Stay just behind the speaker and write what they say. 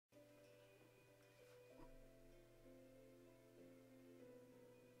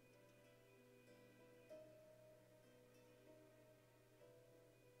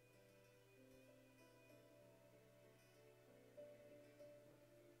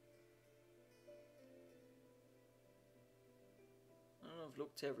I've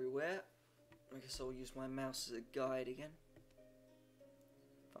looked everywhere. I guess I'll use my mouse as a guide again.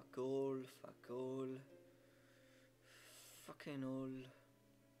 Fuck all, fuck all. Fucking all.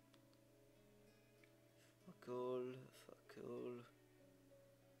 Fuck all, fuck all.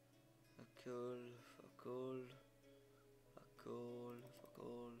 Fuck all, fuck all. Fuck all, fuck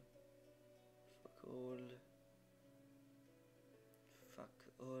all. Fuck all. Fuck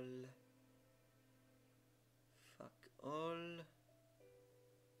all. Fuck all.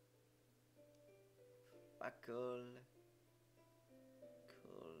 Fuck all.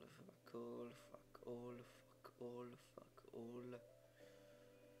 Cool, fuck all, fuck all, fuck all, fuck all.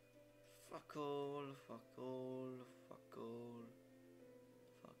 Fuck all, fuck all, fuck all.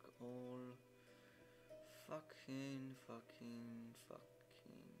 Fuck all. Fucking.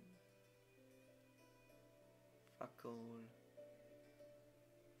 Fuck all.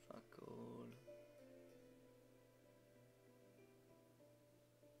 Fuck all.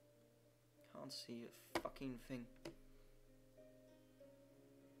 Can't see a fucking thing.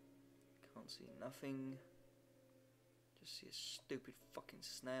 Can't see nothing. Just see a stupid fucking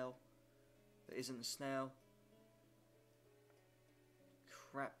snail that isn't a snail.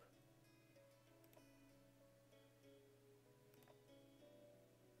 Crap.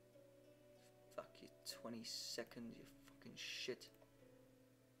 Fuck you 20 seconds, you fucking shit.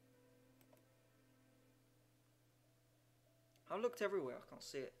 I looked everywhere, I can't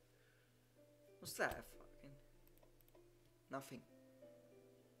see it. What's that? Fucking nothing.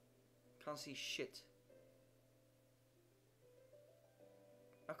 Can't see shit.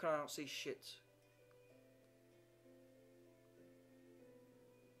 How can I not see shit?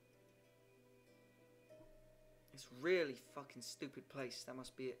 It's really fucking stupid place. That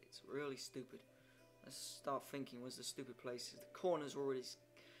must be it. It's really stupid. Let's start thinking. Where's the stupid places? The corners are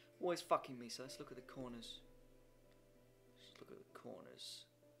always fucking me. So let's look at the corners. Let's look at the corners.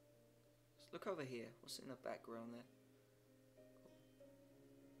 Let's look over here. What's in the background there?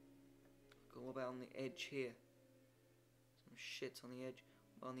 What about on the edge here? Some shit on the edge.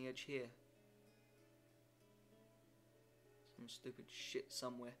 What about on the edge here? Some stupid shit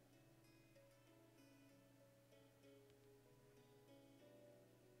somewhere.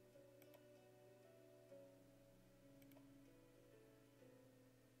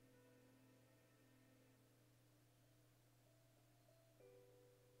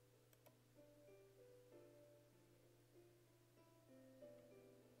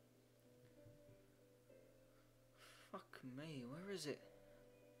 Fuck me, where is it?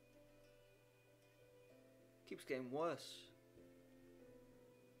 Keeps getting worse.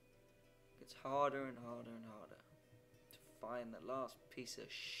 Gets harder and harder and harder to find the last piece of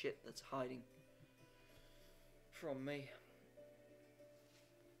shit that's hiding from me.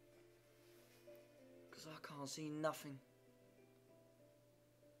 Because I can't see nothing.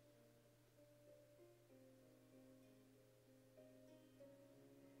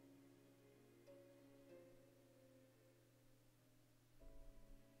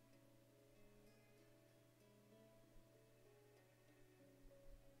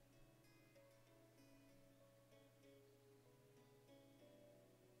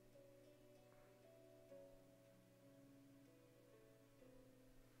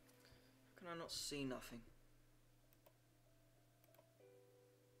 How can I not see nothing?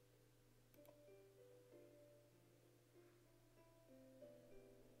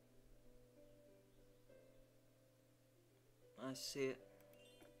 I see it.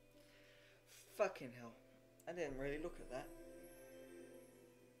 Fucking hell. I didn't really look at that.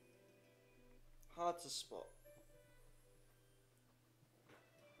 Hard to spot.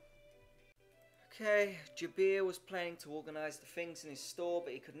 Okay, Jabir was planning to organise the things in his store,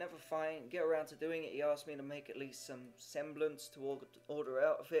 but he could never get around to doing it. He asked me to make at least some semblance to order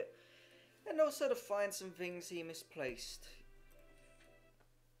out of it, and also to find some things he misplaced.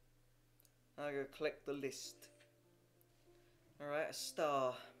 I go collect the list. Alright, a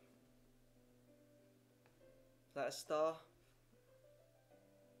star. Is that a star?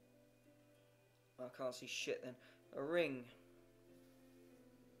 I can't see shit then. A ring.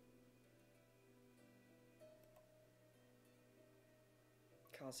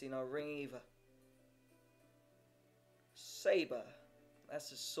 Can't see no ring either. Saber.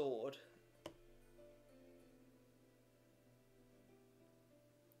 That's a sword.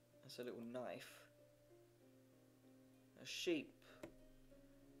 That's a little knife. A sheep.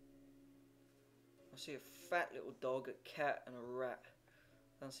 I see a fat little dog, a cat and a rat.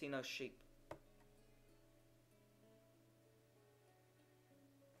 I don't see no sheep.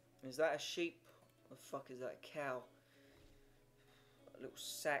 Is that a sheep? What the fuck is that? A cow? A little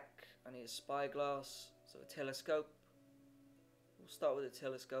sack. I need a spyglass. So a telescope. We'll start with the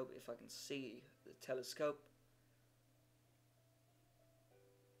telescope if I can see the telescope.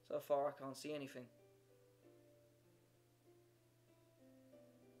 So far I can't see anything.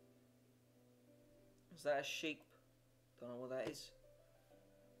 Is that a sheep? Don't know what that is.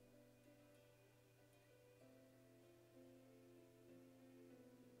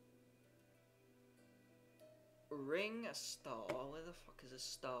 A ring, a star. Where the fuck is a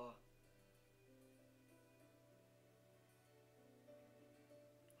star?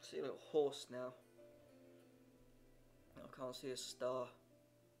 I see a little horse now. I can't see a star.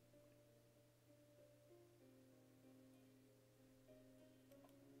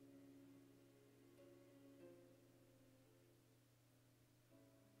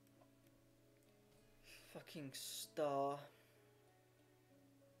 Fucking star.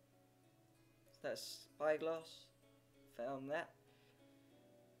 Is that a spyglass? Found that.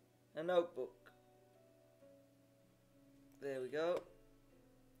 A notebook. There we go.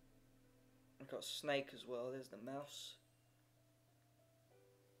 I've got a snake as well. There's the mouse.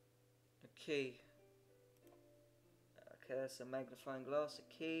 A key. Okay, that's a magnifying glass.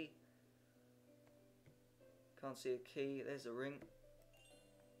 A key. Can't see a key. There's a ring.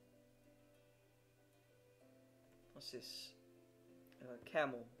 What's this?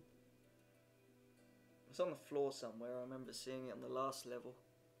 Camel. It's on the floor somewhere. I remember seeing it on the last level.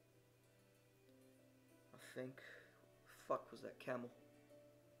 I think. Fuck was that camel?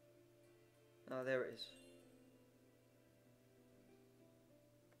 Oh, there it is.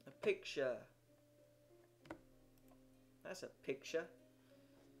 A picture. That's a picture.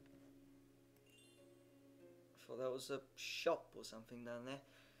 I thought that was a shop or something down there.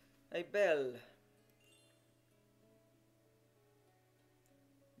 A bell.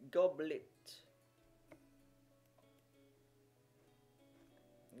 Goblet.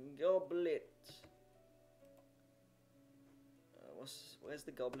 Goblet. Where's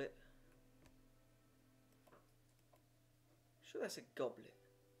the goblet? Sure, that's a goblet.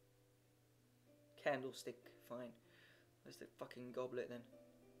 Candlestick, fine. Where's the fucking goblet then?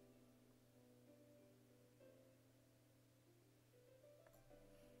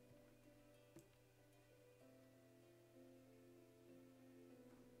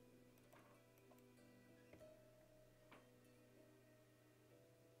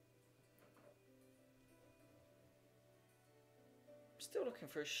 Still looking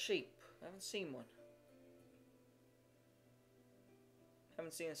for a sheep. I haven't seen one.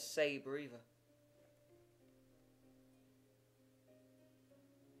 Haven't seen a sabre either.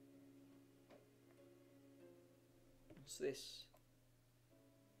 What's this?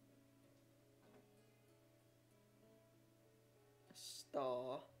 A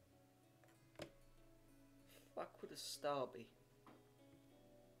star. Fuck would a star be?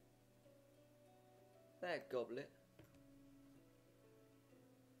 That goblet.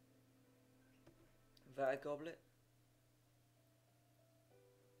 That a goblet?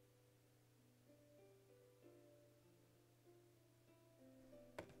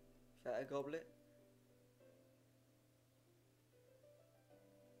 That a goblet?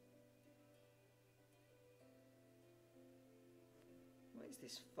 What is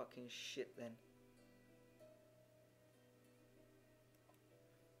this fucking shit then?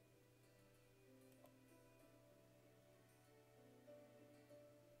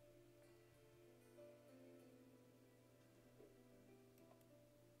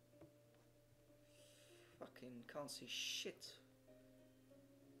 Fucking can't see shit.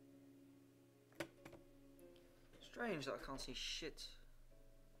 Strange that I can't see shit.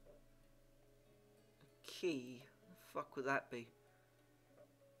 A key? What the fuck would that be?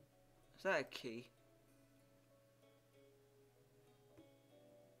 Is that a key?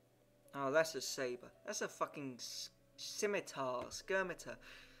 Oh, that's a saber. That's a fucking scimitar, skirmisher.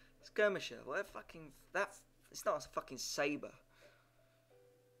 What fucking that? It's not a fucking saber.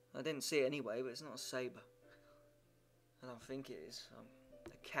 I didn't see it anyway, but it's not a saber. I don't think it is.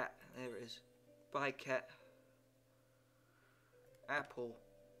 A cat. There it is. Bye, cat. Apple.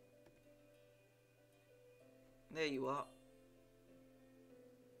 There you are.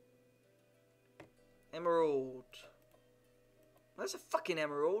 Emerald. Where's a fucking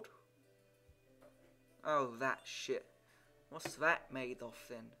emerald? Oh, that shit. What's that made of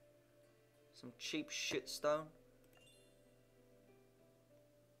then? Some cheap shit stone?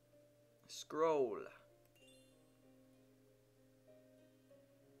 Scroll.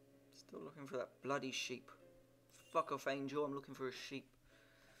 Still looking for that bloody sheep. Fuck off, Angel. I'm looking for a sheep.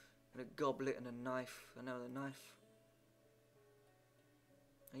 And a goblet and a knife. Another knife.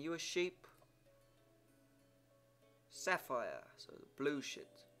 Are you a sheep? Sapphire. So the blue shit.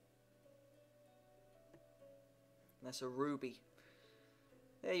 And that's a ruby.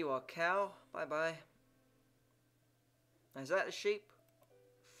 There you are, cow. Bye bye. Is that a sheep?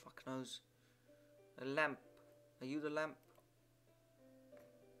 Fuck knows. A lamp. Are you the lamp?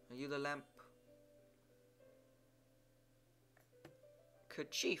 Are you the lamp?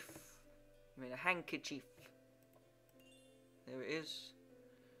 Kerchief. You mean a handkerchief? There it is.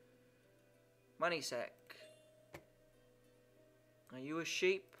 Money sack. Are you a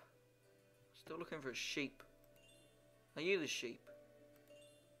sheep? Still looking for a sheep. Are you the sheep?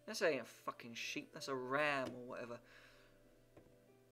 That ain't a fucking sheep. That's a ram or whatever.